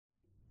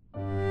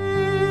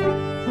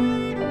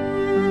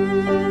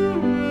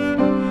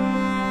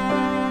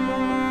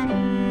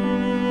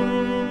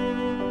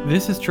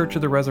This is Church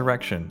of the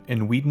Resurrection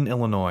in Wheaton,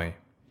 Illinois.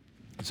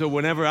 So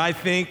whenever I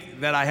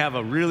think that I have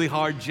a really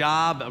hard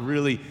job, a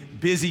really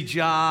busy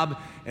job,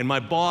 and my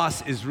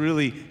boss is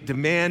really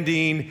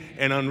demanding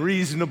and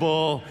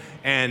unreasonable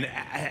and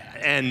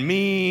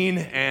mean,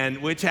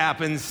 and which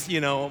happens,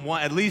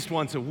 at least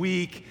once a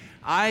week,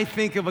 I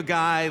think of a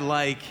guy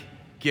like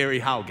Gary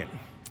Haugen.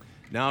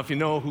 Now, if you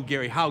know who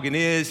Gary Haugen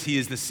is, he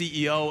is the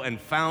CEO and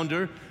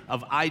founder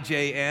of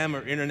IJM,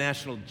 or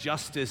International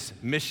Justice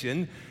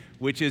Mission,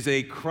 which is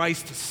a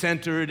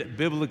Christ-centered,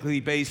 biblically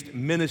based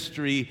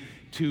ministry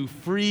to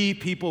free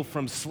people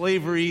from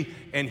slavery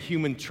and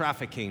human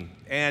trafficking.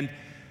 And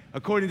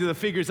according to the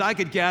figures I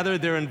could gather,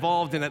 they're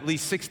involved in at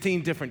least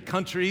 16 different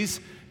countries.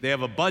 They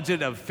have a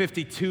budget of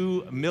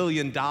 $52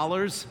 million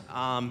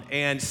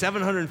and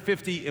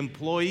 750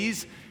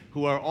 employees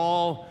who are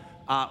all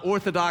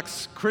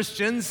Orthodox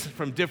Christians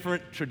from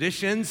different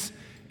traditions.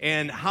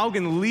 And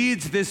Haugen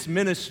leads this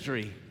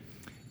ministry.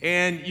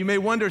 And you may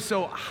wonder,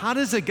 so how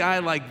does a guy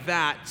like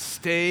that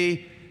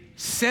stay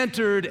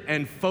centered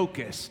and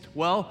focused?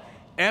 Well,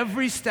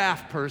 every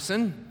staff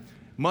person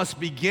must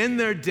begin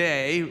their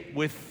day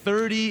with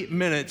 30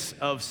 minutes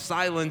of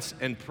silence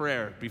and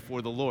prayer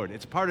before the Lord.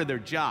 It's part of their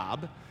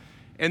job.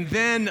 And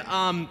then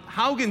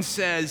Haugen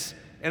says,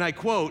 and I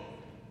quote,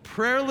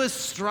 "Prayerless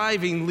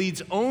striving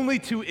leads only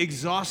to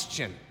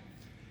exhaustion.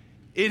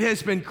 It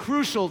has been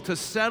crucial to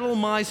settle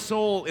my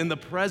soul in the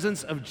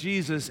presence of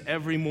Jesus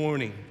every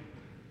morning."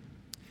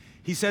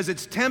 He says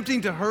it's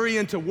tempting to hurry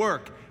into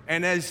work,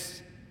 and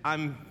as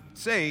I'm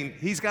saying,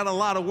 he's got a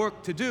lot of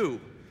work to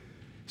do.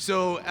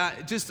 So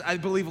I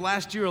believe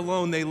last year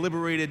alone, they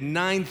liberated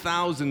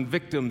 9,000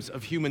 victims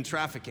of human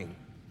trafficking.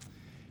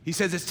 He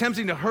says it's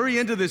tempting to hurry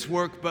into this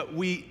work, but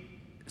we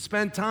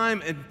spend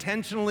time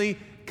intentionally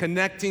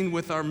connecting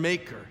with our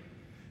Maker,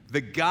 the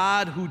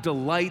God who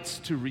delights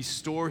to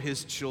restore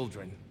his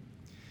children.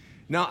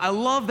 Now, I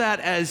love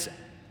that as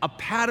a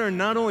pattern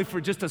not only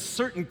for just a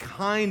certain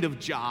kind of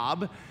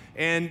job,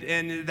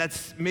 and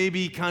that's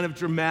maybe kind of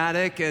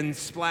dramatic and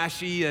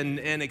splashy and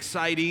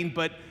exciting,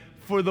 but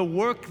for the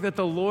work that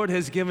the Lord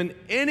has given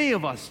any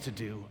of us to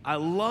do. I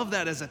love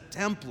that as a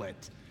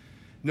template.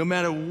 No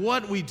matter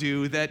what we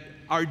do, that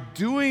our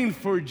doing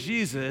for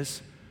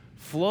Jesus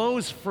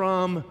flows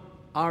from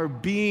our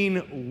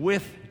being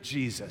with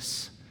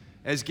Jesus,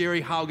 as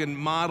Gary Haugen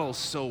models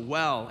so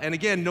well. And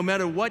again, no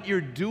matter what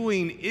your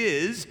doing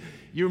is,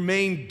 your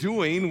main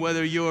doing,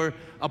 whether you're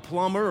a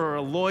plumber or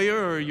a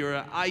lawyer or you're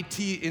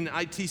in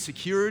IT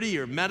security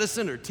or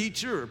medicine or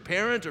teacher or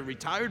parent or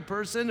retired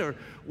person or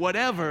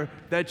whatever,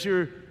 that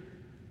you're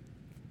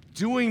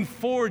doing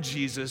for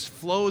Jesus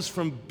flows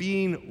from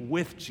being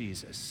with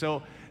Jesus.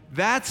 So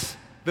that's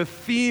the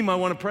theme I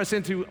want to press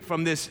into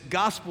from this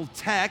gospel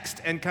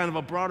text and kind of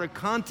a broader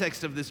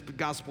context of this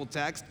gospel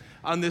text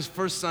on this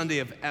first Sunday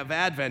of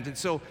Advent. And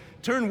so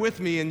turn with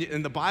me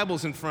in the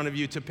Bibles in front of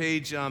you to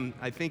page,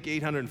 I think,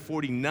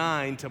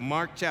 849, to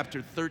Mark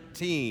chapter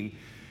 13.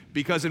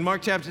 Because the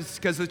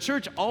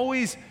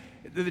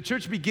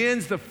church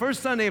begins the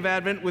first Sunday of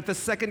Advent with the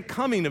second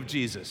coming of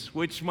Jesus,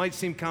 which might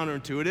seem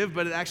counterintuitive,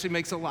 but it actually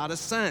makes a lot of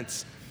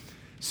sense.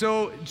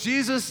 So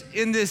Jesus,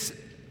 in this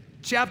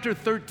chapter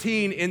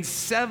 13, in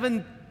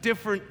 7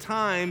 different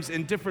times,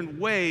 in different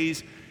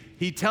ways,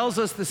 he tells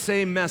us the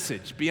same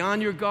message: be on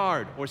your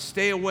guard or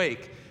stay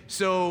awake.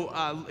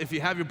 So if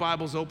you have your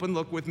Bibles open,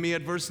 look with me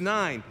at verse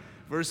 9.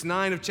 Verse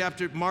 9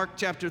 of Mark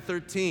chapter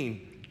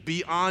 13,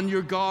 be on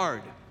your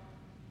guard.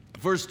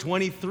 Verse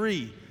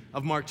 23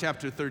 of Mark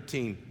chapter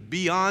 13,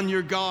 be on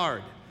your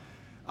guard.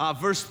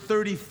 Verse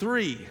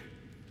 33,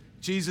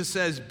 Jesus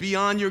says, be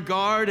on your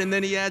guard, and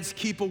then he adds,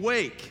 keep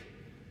awake.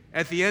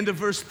 At the end of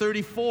verse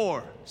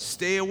 34,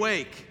 stay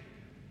awake.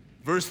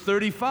 Verse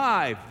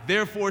 35,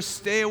 therefore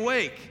stay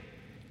awake.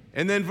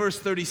 And then verse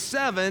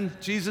 37,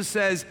 Jesus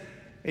says,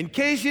 in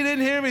case you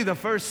didn't hear me the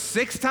first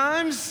 6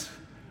 times,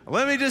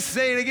 let me just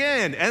say it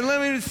again. And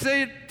let me just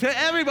say it to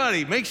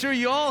everybody. Make sure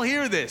you all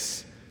hear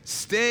this.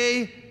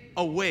 Stay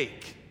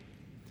awake.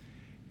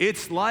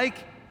 It's like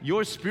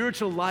your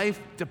spiritual life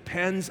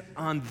depends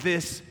on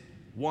this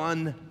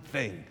one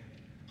thing: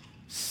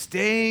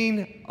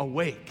 staying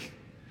awake.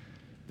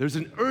 There's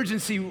an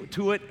urgency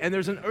to it, and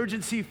there's an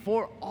urgency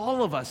for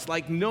all of us.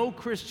 Like, no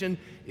Christian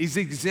is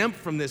exempt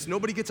from this.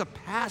 Nobody gets a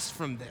pass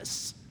from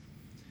this.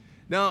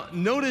 Now,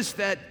 notice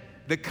that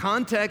the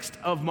context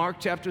of Mark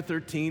chapter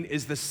 13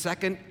 is the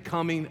second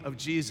coming of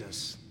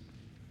Jesus.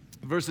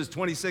 Verses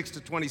 26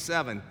 to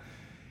 27.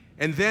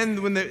 And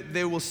then when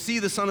they will see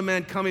the Son of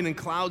Man coming in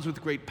clouds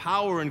with great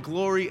power and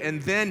glory,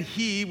 and then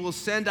he will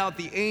send out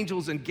the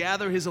angels and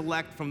gather his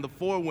elect from the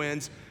 4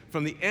 winds,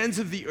 from the ends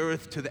of the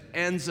earth to the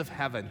ends of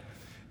heaven.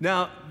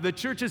 Now, the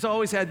church has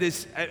always had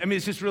this,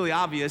 it's just really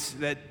obvious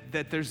that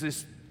there's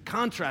this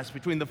contrast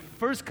between the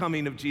first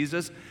coming of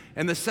Jesus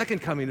and the second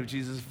coming of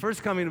Jesus. The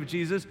first coming of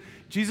Jesus,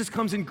 Jesus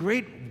comes in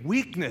great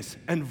weakness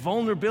and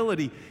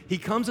vulnerability. He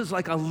comes as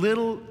like a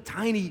little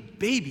tiny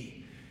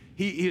baby.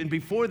 And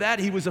before that,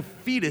 he was a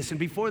fetus, and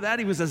before that,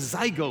 he was a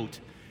zygote.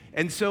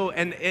 And so,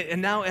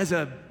 and now as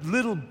a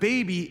little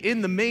baby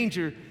in the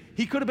manger,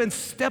 He could have been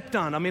stepped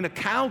on. I mean, a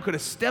cow could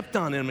have stepped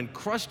on him and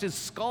crushed his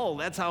skull.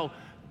 That's how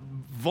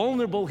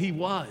vulnerable he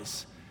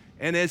was.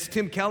 And as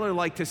Tim Keller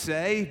liked to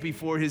say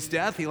before his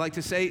death, he liked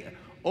to say,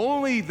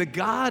 only the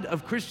God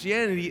of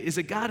Christianity is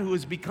a God who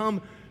has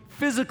become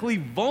physically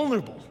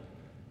vulnerable,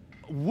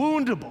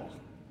 woundable.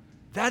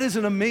 That is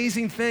an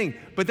amazing thing.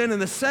 But then in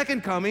the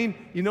second coming,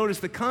 you notice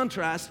the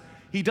contrast.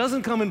 He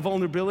doesn't come in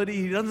vulnerability.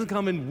 He doesn't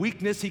come in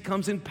weakness. He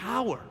comes in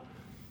power.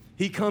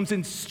 He comes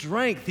in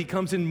strength. He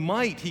comes in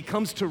might. He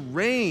comes to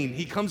reign.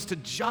 He comes to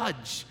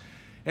judge.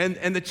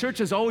 And the church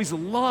has always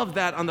loved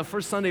that on the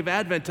first Sunday of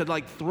Advent to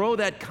like throw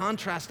that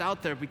contrast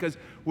out there, because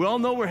we all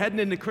know we're heading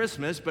into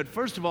Christmas. But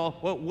first of all,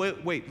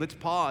 wait, let's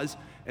pause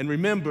and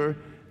remember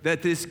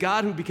that this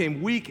God who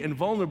became weak and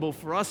vulnerable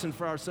for us and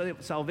for our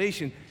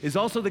salvation is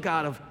also the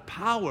God of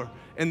power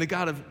and the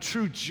God of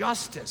true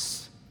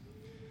justice.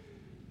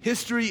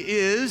 History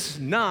is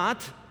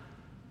not,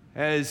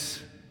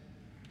 as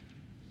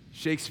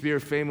Shakespeare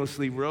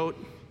famously wrote,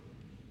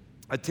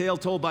 a tale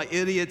told by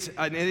idiots,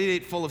 an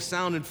idiot full of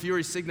sound and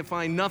fury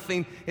signifying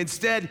nothing.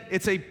 Instead,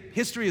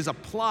 history is a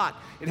plot.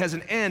 It has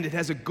an end. It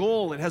has a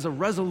goal. It has a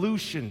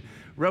resolution.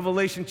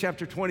 Revelation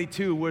chapter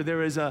 22, where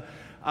there is a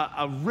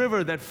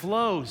river that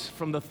flows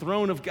from the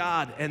throne of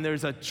God, and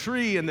there's a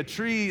tree, and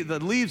the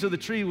leaves of the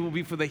tree will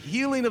be for the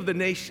healing of the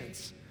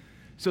nations.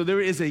 So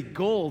there is a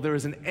goal, there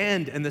is an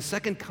end, and the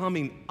second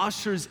coming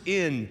ushers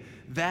in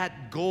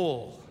that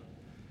goal.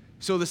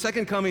 So the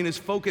second coming is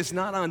focused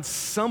not on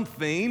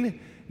something,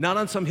 not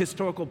on some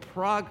historical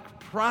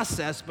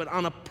process, but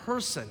on a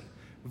person.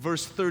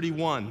 Verse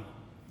 31,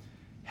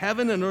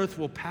 heaven and earth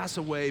will pass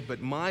away,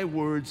 but my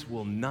words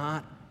will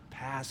not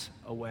pass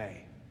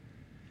away.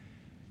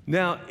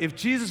 Now, if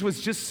Jesus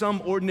was just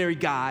some ordinary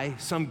guy,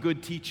 some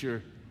good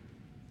teacher,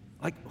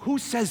 like who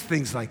says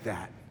things like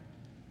that?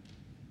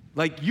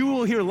 Like, you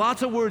will hear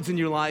lots of words in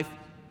your life,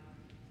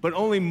 but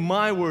only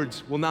my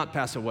words will not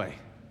pass away.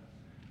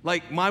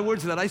 Like, my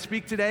words that I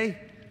speak today,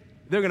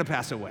 they're gonna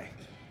pass away.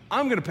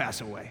 I'm gonna pass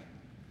away.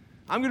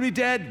 I'm gonna be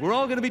dead. We're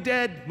all gonna be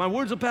dead. My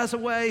words will pass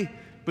away.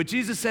 But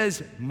Jesus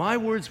says, my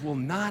words will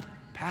not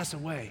pass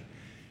away.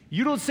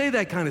 You don't say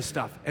that kind of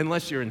stuff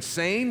unless you're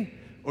insane,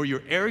 or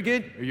you're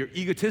arrogant, or you're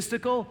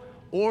egotistical,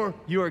 or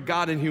you are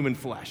God in human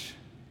flesh.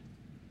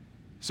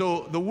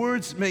 So the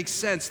words make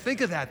sense. Think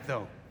of that,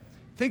 though.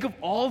 Think of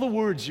all the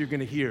words you're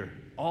gonna hear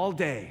all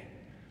day,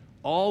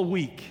 all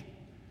week.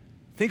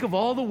 Think of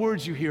all the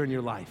words you hear in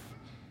your life,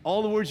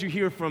 all the words you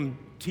hear from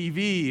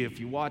TV. If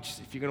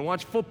you're gonna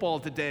watch football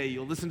today,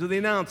 you'll listen to the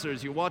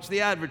announcers, you'll watch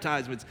the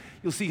advertisements,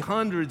 you'll see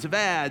hundreds of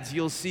ads,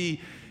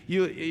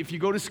 if you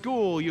go to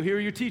school, you hear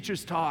your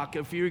teachers talk.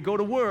 If you go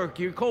to work,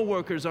 your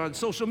coworkers are on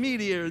social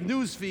media or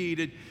news feed,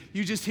 and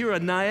you just hear a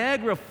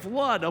Niagara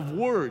flood of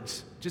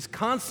words just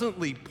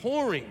constantly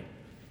pouring.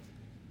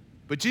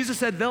 But Jesus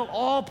said they'll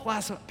all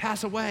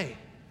pass away.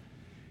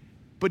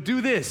 But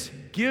do this,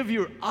 give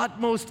your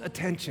utmost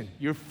attention,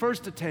 your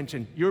first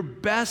attention, your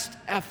best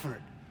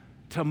effort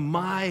to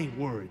my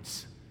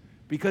words,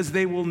 because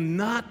they will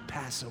not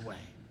pass away.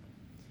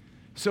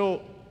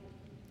 So,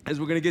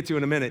 as we're gonna get to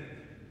in a minute,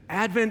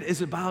 Advent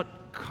is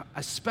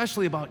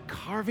especially about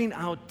carving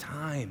out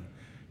time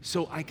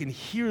so I can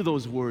hear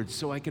those words,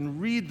 so I can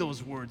read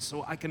those words,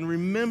 so I can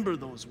remember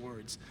those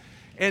words.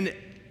 And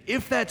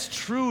if that's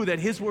true, that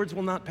his words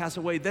will not pass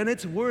away, then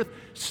it's worth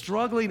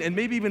struggling and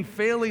maybe even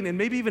failing and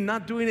maybe even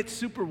not doing it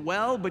super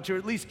well, but you're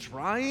at least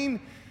trying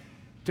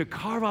to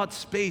carve out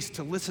space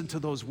to listen to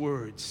those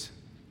words.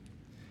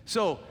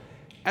 So,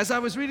 as I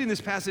was reading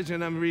this passage,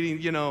 and I'm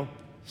reading,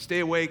 stay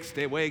awake,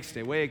 stay awake,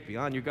 stay awake, be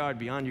on your guard,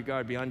 be on your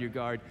guard, be on your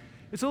guard.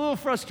 It's a little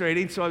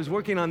frustrating, so I was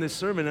working on this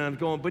sermon, and I'm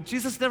going, but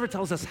Jesus never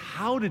tells us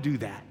how to do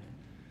that.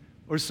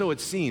 Or so it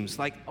seems.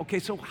 Like, okay,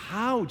 so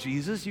how,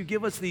 Jesus? You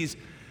give us these,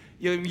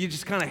 you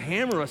just kind of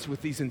hammer us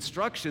with these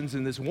instructions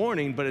and this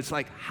warning, but it's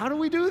like, how do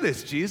we do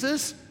this,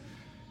 Jesus?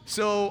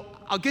 So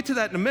I'll get to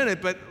that in a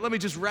minute, but let me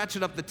just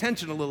ratchet up the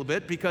tension a little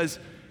bit, because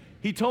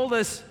he told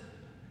us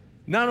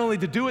not only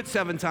to do it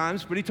 7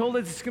 times, but he told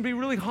us it's going to be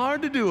really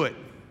hard to do it.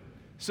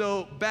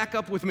 So back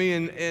up with me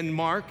in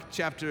Mark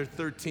chapter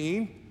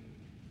 13,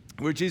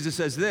 where Jesus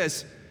says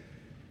this.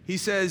 He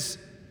says,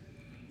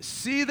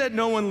 see that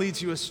no one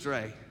leads you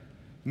astray.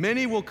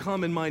 Many will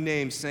come in my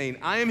name, saying,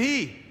 I am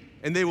he,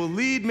 and they will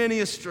lead many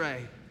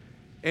astray.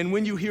 And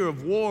when you hear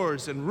of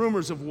wars and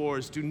rumors of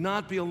wars, do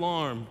not be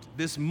alarmed.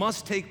 This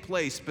must take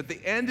place, but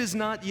the end is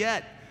not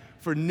yet.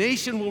 For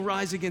nation will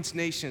rise against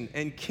nation,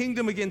 and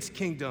kingdom against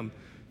kingdom.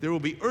 There will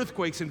be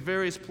earthquakes in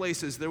various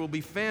places. There will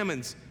be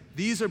famines.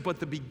 These are but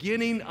the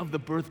beginning of the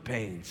birth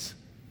pains.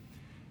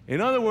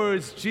 In other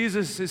words,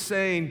 Jesus is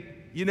saying,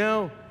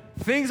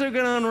 things are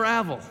going to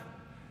unravel.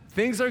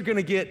 Things are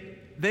going to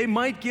they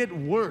might get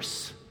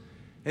worse.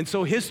 And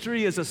so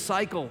history is a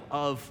cycle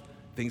of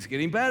things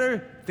getting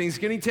better, things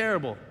getting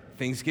terrible,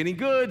 things getting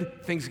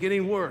good, things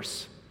getting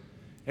worse.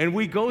 And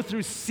we go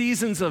through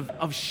seasons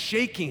of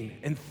shaking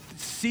and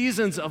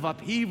seasons of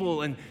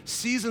upheaval and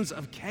seasons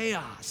of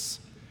chaos.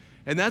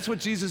 And that's what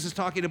Jesus is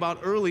talking about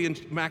early in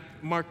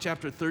Mark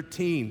chapter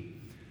 13.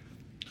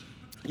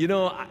 You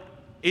know,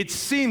 it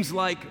seems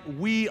like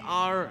we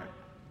are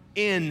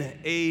in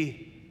a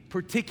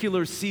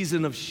particular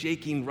season of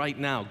shaking right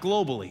now,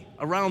 globally,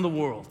 around the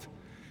world.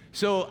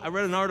 So I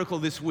read an article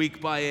this week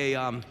by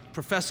a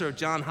professor at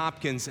Johns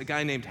Hopkins, a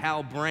guy named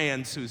Hal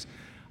Brands, who's,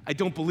 I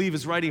don't believe,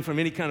 is writing from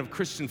any kind of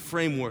Christian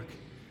framework.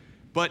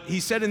 But he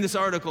said in this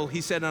article,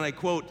 he said, and I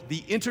quote,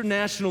 "The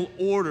international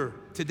order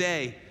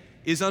today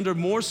is under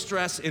more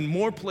stress in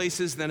more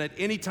places than at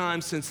any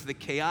time since the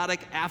chaotic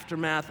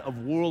aftermath of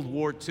World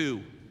War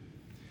II.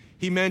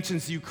 He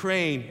mentions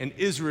Ukraine and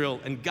Israel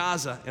and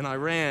Gaza and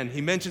Iran.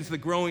 He mentions the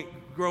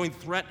growing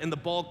threat in the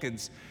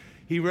Balkans.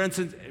 He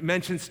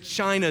mentions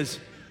China's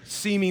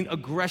seeming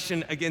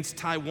aggression against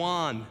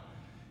Taiwan,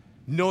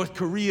 North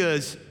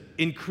Korea's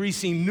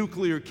increasing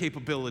nuclear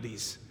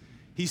capabilities.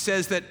 He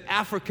says that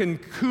African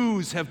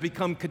coups have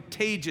become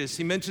contagious.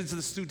 He mentions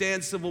the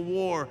Sudan Civil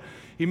War.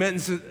 He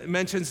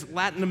mentions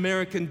Latin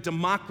American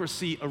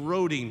democracy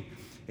eroding.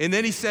 And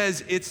then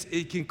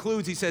he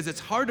concludes, he says, it's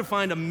hard to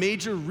find a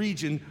major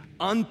region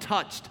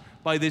untouched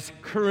by this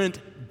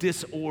current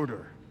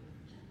disorder.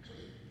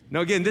 Now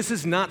again, this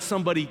is not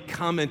somebody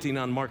commenting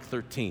on Mark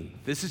 13.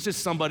 This is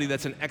just somebody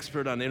that's an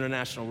expert on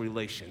international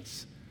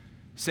relations,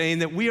 saying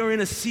that we are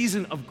in a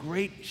season of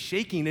great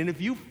shaking. And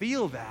if you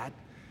feel that,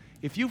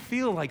 if you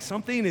feel like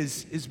something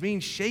is being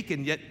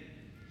shaken, yet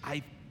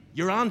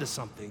you're onto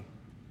something.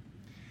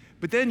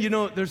 But then, you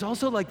know, there's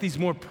also like these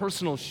more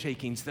personal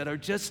shakings that are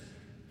just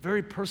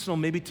very personal,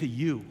 maybe to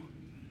you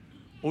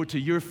or to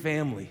your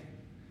family.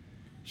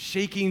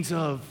 Shakings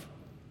of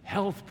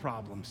health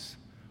problems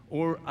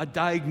or a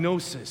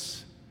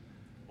diagnosis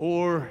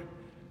or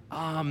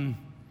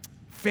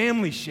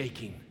family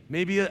shaking.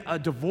 Maybe a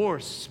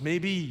divorce,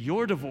 maybe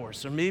your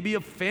divorce, or maybe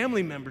a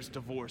family member's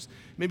divorce,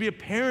 maybe a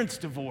parent's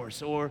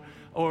divorce, or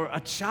a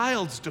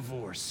child's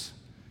divorce.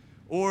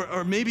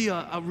 Or maybe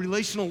a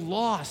relational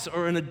loss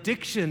or an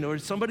addiction, or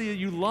somebody that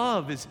you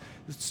love is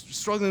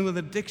struggling with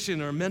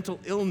addiction or mental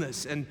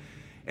illness. And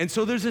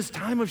so there's this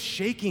time of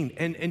shaking.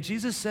 And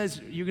Jesus says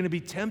you're going to be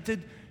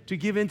tempted to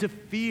give into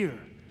fear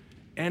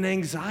and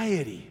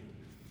anxiety.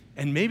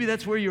 And maybe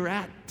that's where you're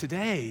at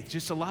today.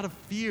 Just a lot of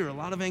fear, a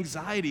lot of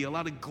anxiety, a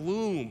lot of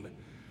gloom.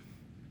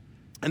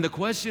 And the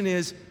question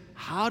is,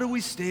 how do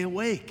we stay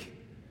awake?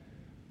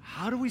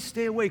 How do we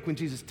stay awake when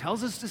Jesus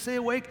tells us to stay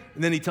awake,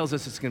 and then he tells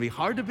us it's going to be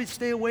hard to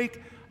stay awake?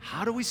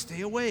 How do we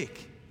stay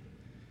awake?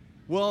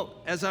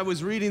 Well, as I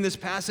was reading this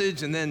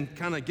passage and then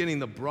kind of getting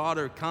the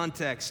broader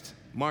context,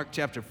 Mark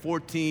chapter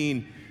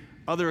 14,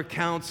 other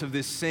accounts of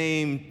this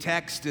same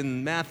text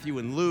in Matthew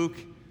and Luke,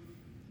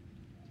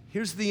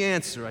 here's the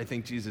answer I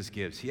think Jesus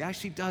gives. He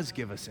actually does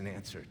give us an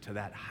answer to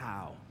that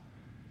how.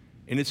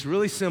 And it's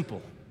really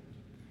simple.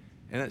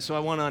 And so I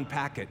want to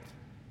unpack it.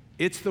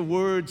 It's the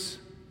words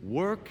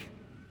work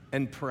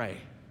and pray.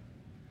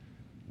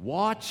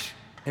 Watch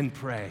and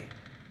pray.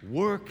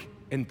 Work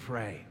and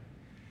pray.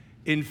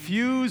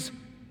 Infuse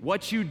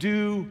what you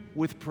do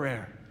with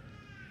prayer.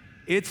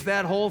 It's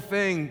that whole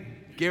thing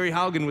Gary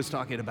Haugen was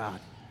talking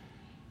about.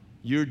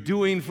 You're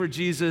doing for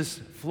Jesus,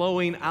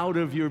 flowing out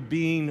of your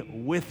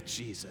being with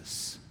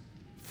Jesus,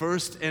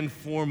 first and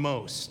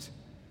foremost.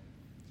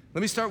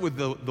 Let me start with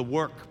the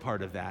work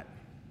part of that.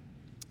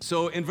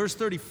 So in verse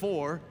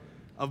 34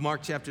 of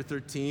Mark chapter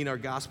 13, our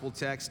gospel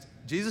text,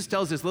 Jesus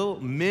tells this little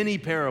mini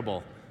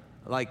parable,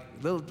 like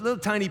little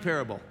tiny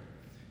parable.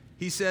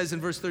 He says in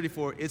verse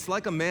 34, it's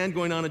like a man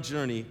going on a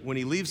journey when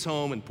he leaves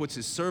home and puts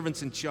his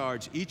servants in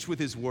charge, each with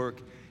his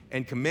work,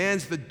 and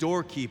commands the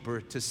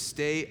doorkeeper to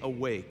stay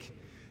awake.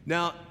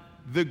 Now,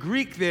 the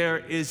Greek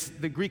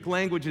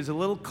language is a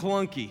little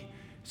clunky.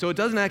 So it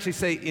doesn't actually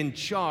say in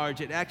charge.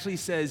 It actually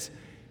says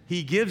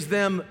he gives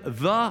them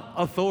the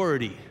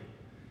authority.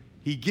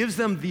 He gives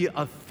them the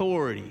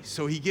authority.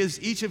 So he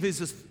gives each of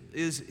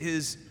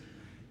his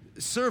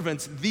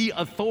servants the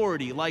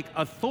authority. Like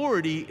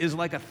authority is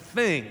like a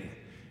thing.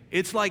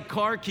 It's like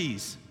car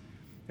keys.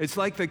 It's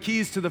like the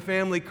keys to the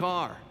family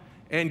car.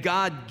 And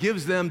God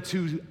gives them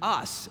to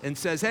us and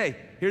says, hey,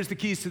 here's the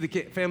keys to the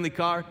family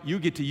car. You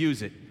get to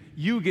use it.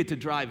 You get to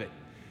drive it.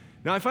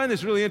 Now, I find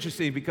this really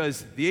interesting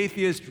because the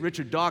atheist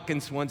Richard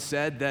Dawkins once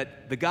said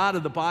that the God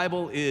of the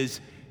Bible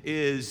is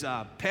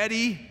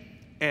petty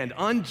and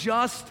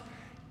unjust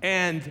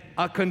and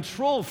a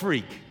control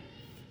freak.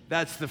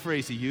 That's the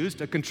phrase he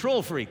used, a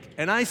control freak.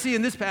 And I see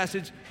in this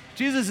passage,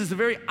 Jesus is the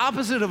very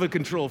opposite of a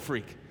control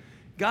freak.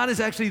 God is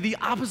actually the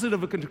opposite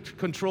of a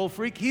control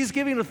freak. He's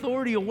giving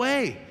authority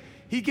away.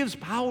 He gives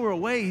power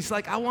away. He's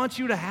like, I want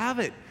you to have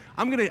it.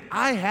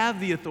 I have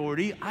the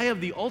authority. I have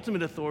the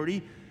ultimate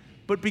authority.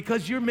 But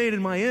because you're made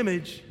in my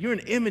image, you're an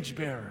image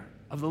bearer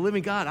of the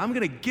living God. I'm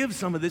going to give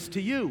some of this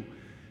to you.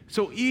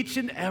 So each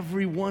and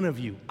every one of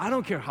you, I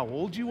don't care how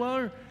old you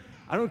are.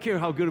 I don't care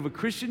how good of a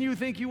Christian you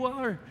think you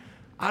are.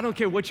 I don't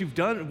care what you've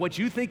done, what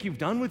you think you've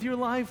done with your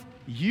life.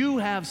 You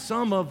have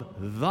some of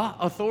the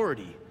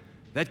authority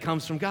that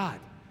comes from God.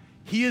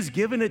 He has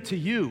given it to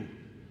you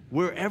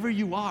wherever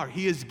you are.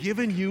 He has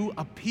given you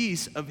a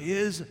piece of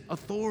his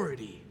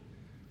authority.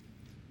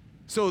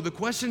 So the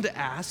question to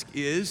ask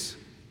is,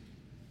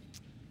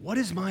 What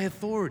is my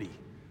authority?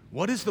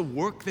 What is the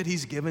work that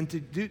he's given to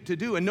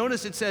do? And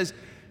notice it says,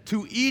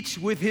 to each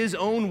with his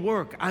own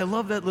work. I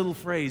love that little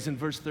phrase in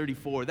verse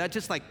 34. That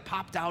just like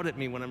popped out at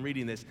me when I'm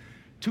reading this.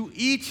 To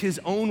each his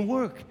own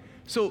work.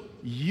 So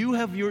you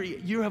have your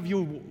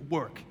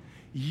work.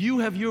 You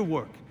have your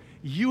work.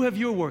 You have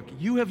your work.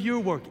 You have your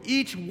work.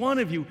 Each one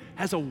of you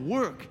has a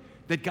work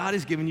that God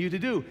has given you to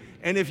do.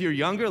 And if you're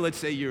younger, let's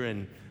say you're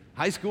in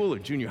high school or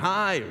junior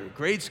high or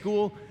grade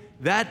school,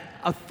 that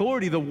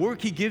authority, the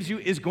work he gives you,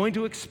 is going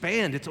to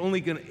expand. It's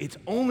only going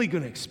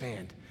to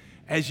expand.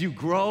 As you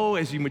grow,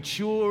 as you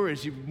mature,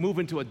 as you move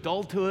into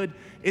adulthood,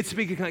 it's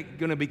going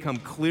to become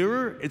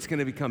clearer, it's going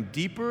to become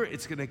deeper,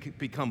 it's going to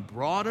become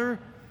broader.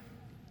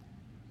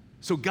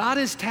 So God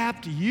has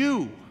tapped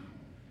you,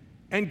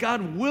 and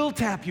God will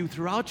tap you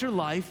throughout your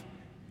life,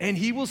 and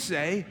he will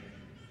say,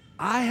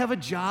 I have a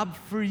job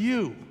for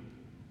you.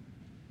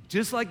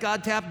 Just like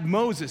God tapped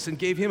Moses and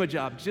gave him a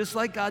job, just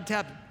like God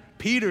tapped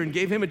Peter and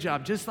gave him a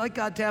job, just like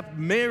God tapped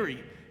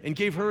Mary and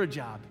gave her a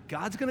job.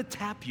 God's going to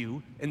tap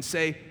you and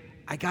say,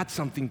 I got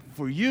something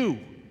for you.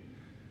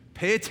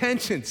 Pay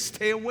attention.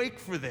 Stay awake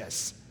for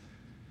this.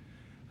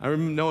 I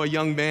know a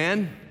young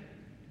man,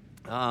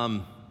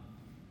 20-ish,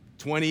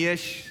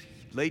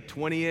 late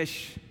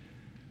 20-ish,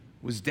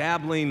 was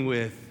dabbling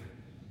with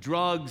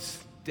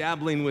drugs,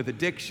 dabbling with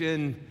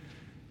addiction,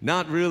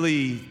 not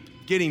really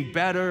getting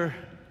better.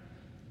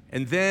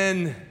 And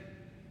then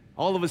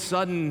all of a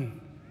sudden,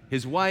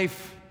 his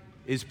wife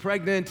is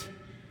pregnant,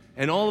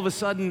 and all of a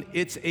sudden,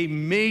 it's a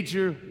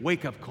major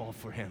wake-up call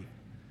for him.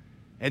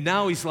 And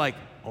now he's like,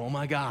 oh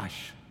my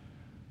gosh,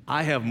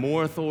 I have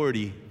more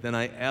authority than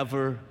I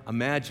ever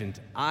imagined.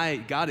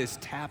 God has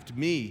tapped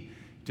me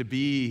to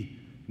be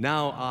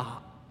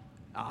now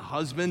a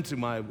husband to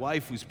my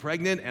wife who's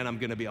pregnant, and I'm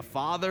going to be a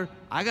father.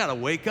 I got to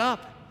wake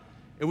up.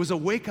 It was a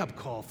wake-up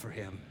call for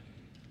him.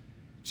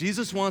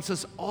 Jesus wants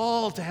us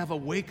all to have a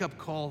wake-up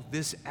call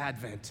this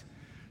Advent.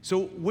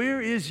 So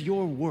where is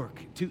your work?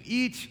 To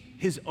each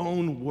his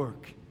own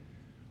work.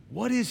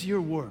 What is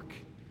your work?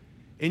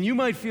 And you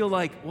might feel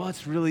like, well,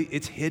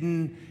 it's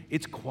hidden,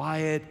 it's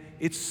quiet,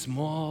 it's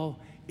small,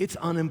 it's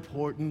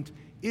unimportant,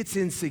 it's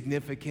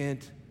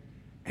insignificant.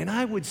 And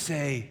I would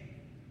say,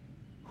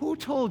 who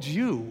told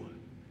you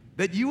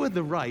that you had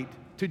the right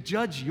to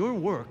judge your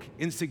work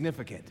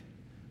insignificant?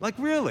 Like,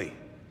 really?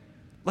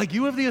 Like,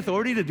 you have the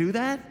authority to do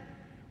that?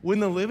 When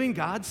the living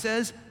God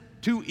says,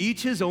 to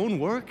each his own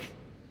work?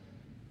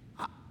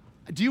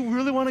 Do you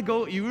really want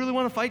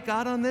to fight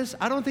God on this?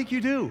 I don't think you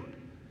do.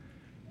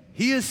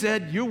 He has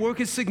said your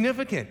work is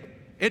significant.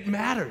 It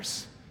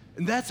matters.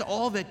 And that's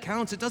all that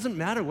counts. It doesn't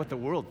matter what the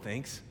world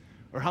thinks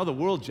or how the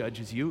world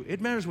judges you.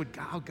 It matters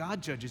how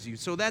God judges you.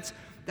 So that's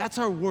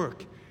our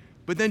work.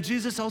 But then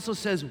Jesus also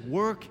says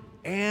work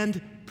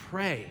and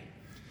pray.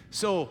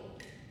 So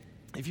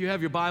if you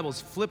have your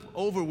Bibles, flip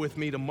over with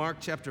me to Mark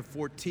chapter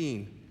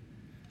 14.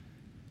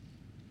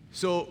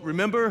 So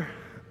remember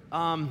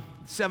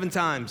 7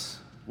 times,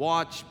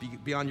 watch,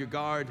 be on your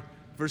guard.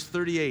 Verse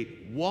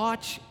 38,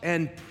 watch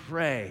and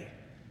pray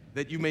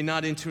that you may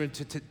not enter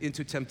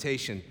into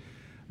temptation.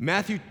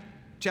 Matthew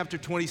chapter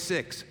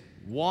 26,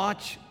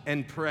 watch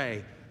and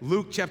pray.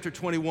 Luke chapter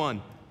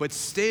 21, but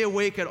stay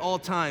awake at all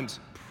times,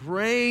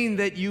 praying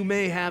that you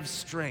may have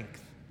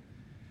strength.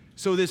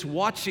 So this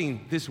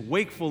watching, this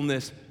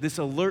wakefulness, this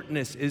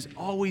alertness is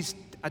always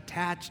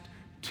attached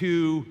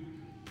to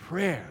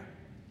prayer.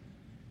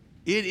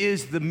 It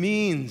is the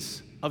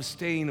means of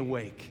staying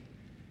awake.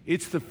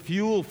 It's the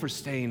fuel for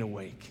staying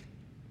awake.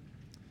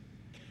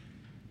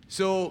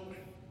 So,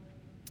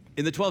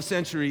 in the 12th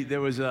century,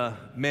 there was a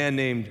man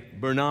named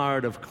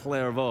Bernard of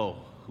Clairvaux,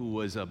 who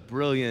was a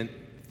brilliant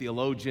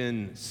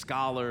theologian,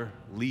 scholar,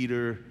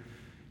 leader,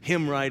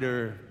 hymn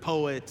writer,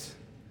 poet,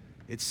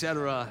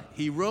 etc.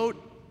 He wrote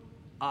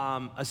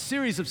a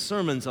series of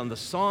sermons on the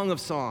Song of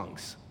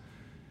Songs,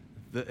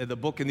 the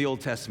book in the Old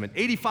Testament.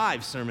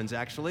 85 sermons,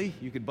 actually.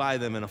 You could buy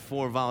them in a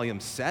 4-volume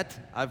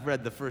set. I've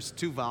read the first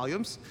 2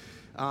 volumes.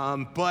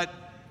 But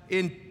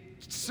in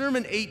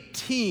Sermon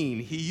 18,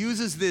 he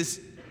uses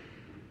this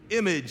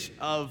image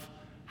of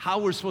how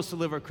we're supposed to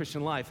live our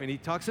Christian life. And he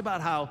talks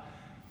about how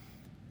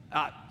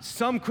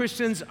some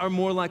Christians are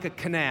more like a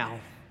canal,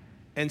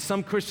 and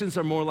some Christians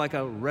are more like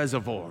a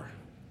reservoir.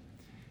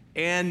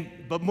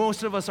 But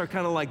most of us are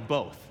kind of like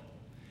both.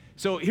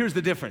 So here's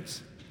the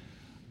difference.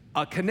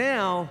 A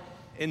canal,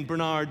 in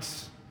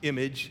Bernard's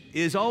image,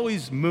 is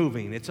always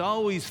moving, it's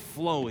always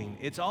flowing,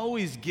 it's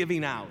always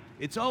giving out,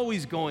 it's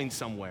always going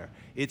somewhere,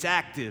 it's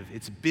active,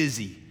 it's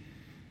busy.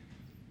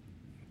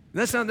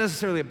 That's not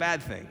necessarily a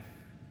bad thing,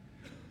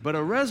 but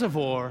a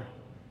reservoir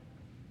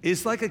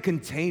is like a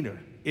container.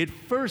 It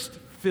first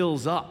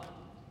fills up,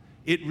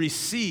 it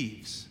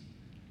receives,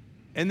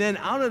 and then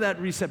out of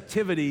that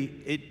receptivity,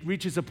 it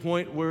reaches a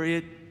point where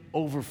it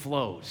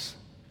overflows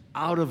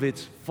out of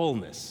its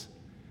fullness.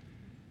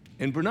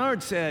 And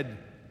Bernard said,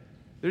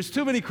 there's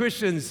too many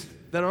Christians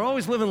that are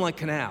always living like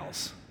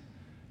canals.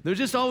 They're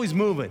just always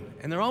moving,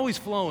 and they're always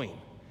flowing,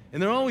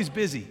 and they're always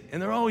busy,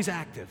 and they're always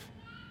active.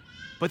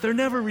 but they're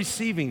never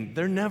receiving,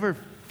 they're never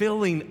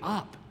filling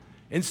up.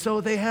 And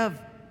so they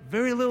have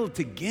very little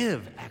to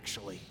give,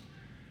 actually,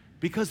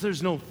 because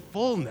there's no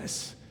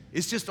fullness.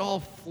 It's just all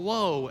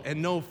flow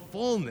and no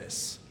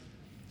fullness.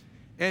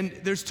 And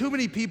there's too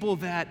many people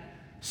that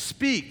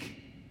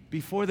speak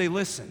before they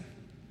listen.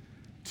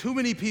 Too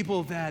many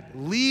people that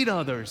lead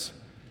others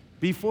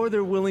before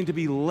they're willing to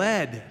be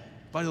led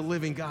by the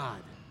living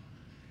God.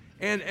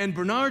 And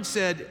Bernard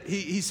said,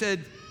 he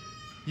said,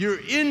 your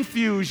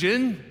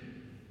infusion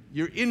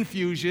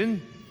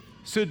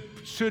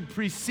should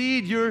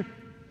precede your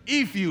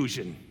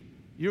effusion.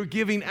 You're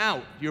giving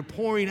out, you're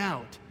pouring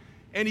out.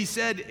 And he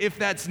said, if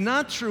that's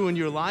not true in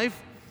your life,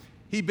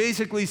 he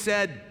basically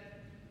said,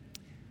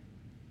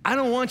 I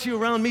don't want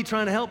you around me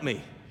trying to help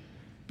me,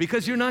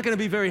 because you're not going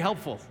to be very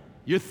helpful.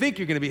 You think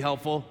you're going to be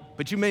helpful,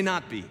 but you may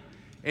not be.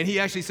 And he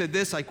actually said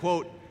this, I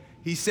quote,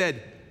 he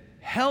said,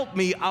 help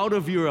me out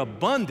of your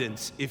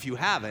abundance if you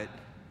have it.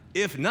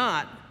 If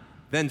not,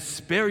 then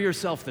spare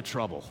yourself the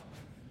trouble.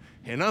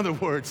 In other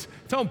words,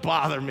 don't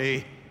bother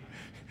me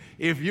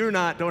if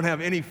don't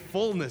have any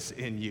fullness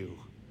in you.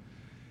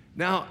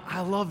 Now,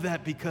 I love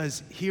that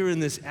because here in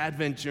this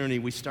Advent journey,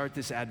 we start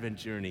this Advent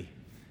journey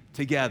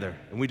together,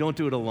 and we don't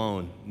do it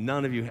alone.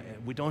 None of you,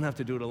 we don't have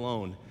to do it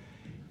alone.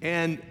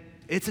 And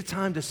it's a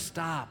time to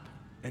stop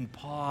and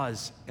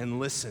pause and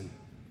listen.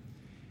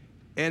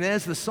 And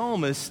as the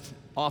psalmist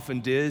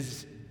often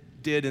did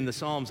in the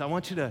Psalms, I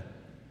want you to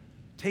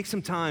take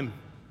some time,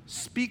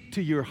 speak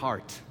to your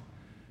heart.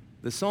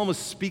 The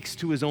psalmist speaks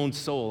to his own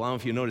soul. I don't know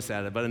if you noticed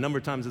that, but a number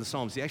of times in the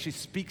Psalms, he actually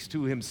speaks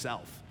to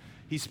himself.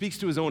 He speaks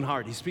to his own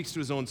heart. He speaks to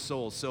his own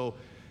soul. So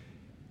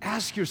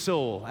ask your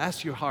soul,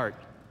 ask your heart,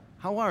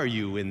 how are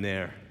you in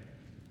there?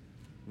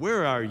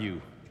 Where are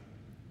you?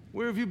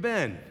 Where have you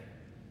been?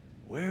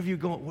 Where have you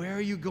gone? Where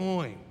are you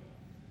going?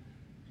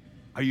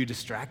 Are you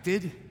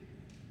distracted?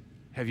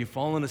 Have you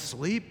fallen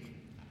asleep?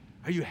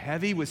 Are you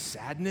heavy with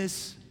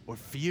sadness or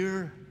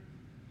fear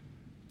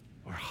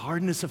or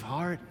hardness of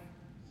heart?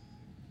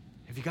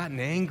 Have you gotten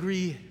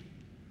angry?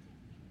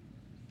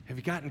 Have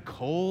you gotten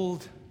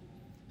cold?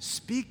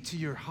 Speak to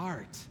your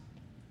heart.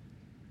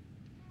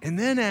 And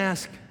then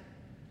ask,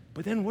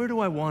 but then where do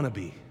I want to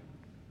be?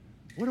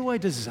 What do I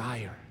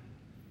desire?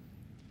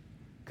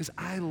 Because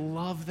I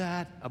love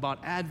that about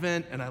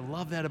Advent, and I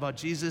love that about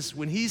Jesus.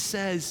 When he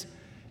says,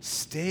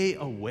 stay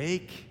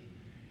awake,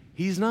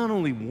 he's not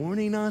only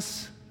warning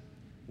us,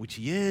 which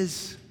he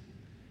is,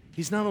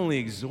 he's not only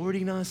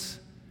exhorting us,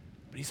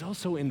 but he's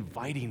also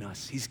inviting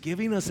us. He's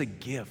giving us a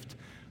gift.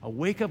 A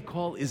wake-up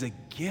call is a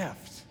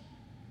gift.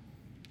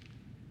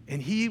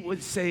 And he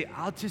would say,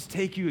 I'll just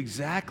take you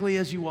exactly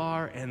as you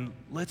are, and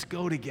let's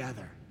go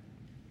together.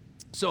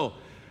 So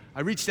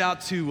I reached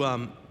out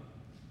to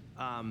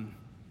one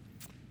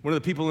of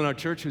the people in our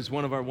church who's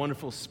one of our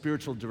wonderful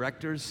spiritual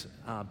directors,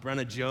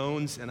 Brenna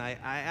Jones, and I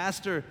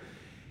asked her,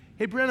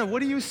 hey, Brenna,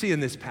 what do you see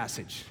in this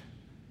passage?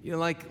 You know,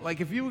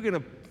 like if you were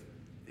going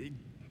to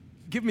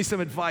give me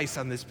some advice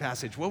on this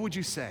passage, what would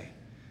you say?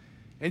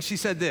 And she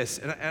said this,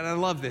 and I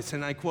love this,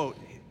 and I quote,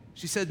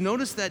 she said,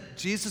 notice that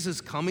Jesus'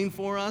 coming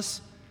for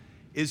us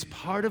is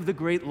part of the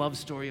great love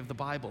story of the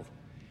Bible.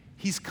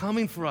 He's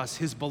coming for us,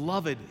 his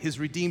beloved, his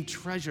redeemed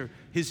treasure,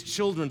 his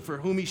children for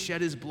whom he shed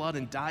his blood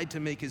and died to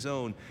make his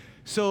own.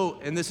 So,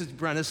 and this is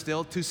Brenna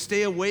still, to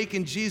stay awake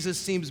in Jesus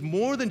seems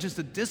more than just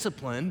a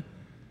discipline,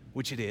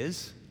 which it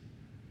is,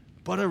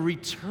 but a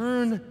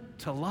return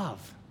to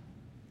love.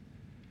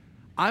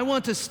 I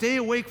want to stay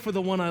awake for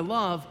the one I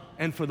love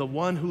and for the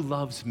one who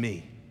loves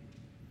me.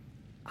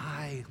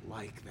 I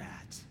like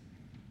that.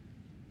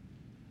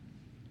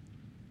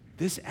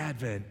 This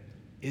Advent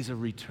is a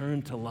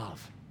return to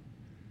love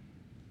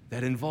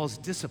that involves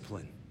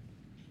discipline.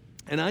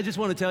 And I just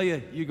want to tell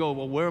you, you go,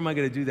 well, where am I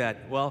going to do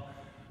that? Well,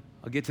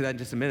 I'll get to that in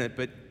just a minute,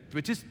 but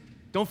just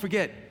don't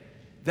forget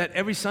that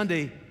every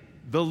Sunday,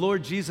 the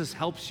Lord Jesus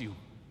helps you.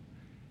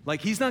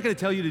 Like, he's not going to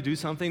tell you to do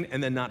something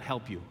and then not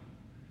help you.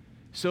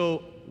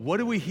 So what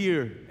do we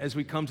hear as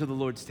we come to the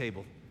Lord's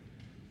table?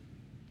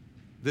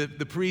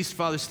 The priest,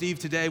 Father Steve,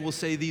 today will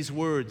say these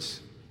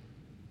words.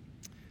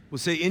 We'll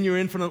say, in your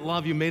infinite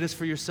love, you made us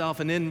for yourself.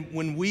 And then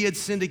when we had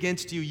sinned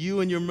against you, you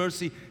in your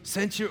mercy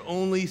sent your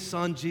only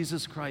Son,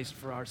 Jesus Christ,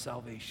 for our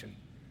salvation.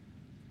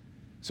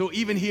 So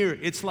even here,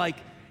 it's like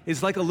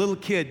a little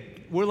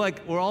kid.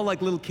 We're all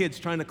like little kids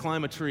trying to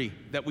climb a tree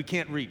that we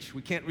can't reach.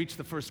 We can't reach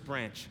the first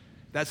branch.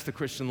 That's the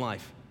Christian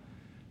life.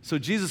 So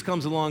Jesus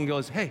comes along and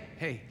goes,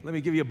 hey, let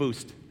me give you a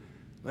boost.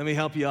 Let me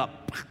help you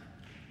up.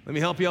 Let me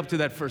help you up to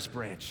that first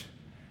branch.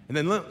 And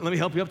then let me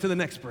help you up to the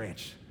next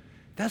branch.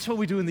 That's what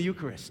we do in the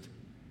Eucharist.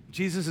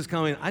 Jesus is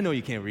coming. I know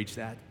you can't reach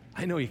that.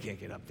 I know you can't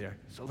get up there.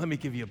 So let me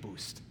give you a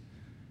boost.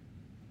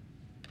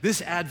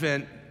 This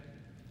Advent,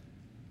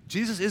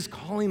 Jesus is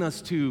calling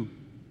us to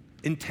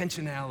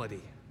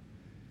intentionality,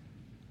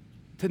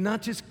 to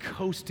not just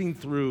coasting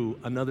through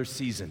another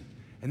season.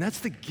 And that's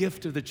the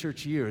gift of the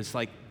church year. It's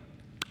like,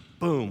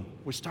 boom,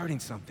 we're starting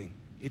something.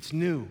 It's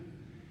new.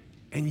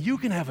 And you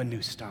can have a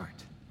new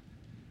start.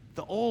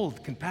 The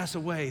old can pass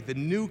away. The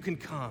new can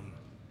come.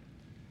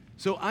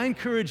 So I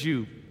encourage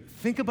you,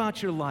 think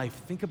about your life,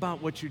 think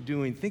about what you're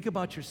doing, think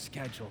about your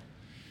schedule.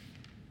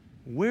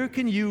 Where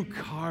can you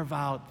carve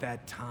out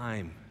that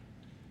time?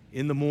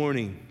 In the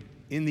morning,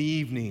 in the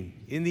evening,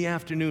 in the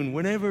afternoon,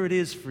 whenever it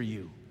is for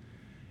you.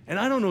 And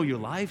I don't know your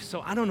life,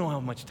 so I don't know how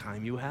much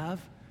time you have,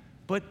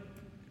 but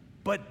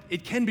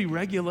it can be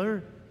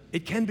regular,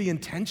 it can be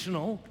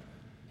intentional.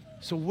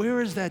 So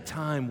where is that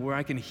time where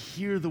I can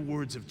hear the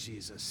words of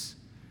Jesus,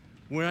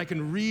 where I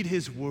can read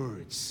his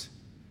words?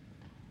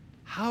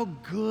 How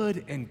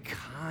good and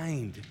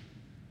kind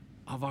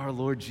of our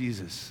Lord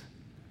Jesus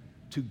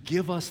to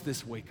give us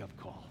this wake-up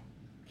call.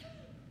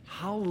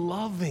 How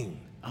loving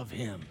of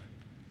him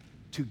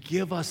to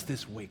give us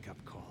this wake-up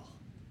call.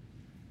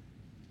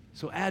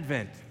 So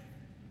Advent,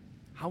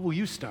 how will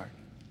you start?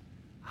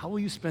 How will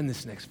you spend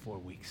this next 4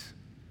 weeks?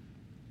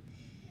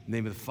 In the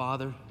name of the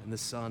Father, and the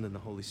Son, and the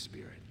Holy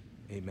Spirit.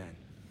 Amen.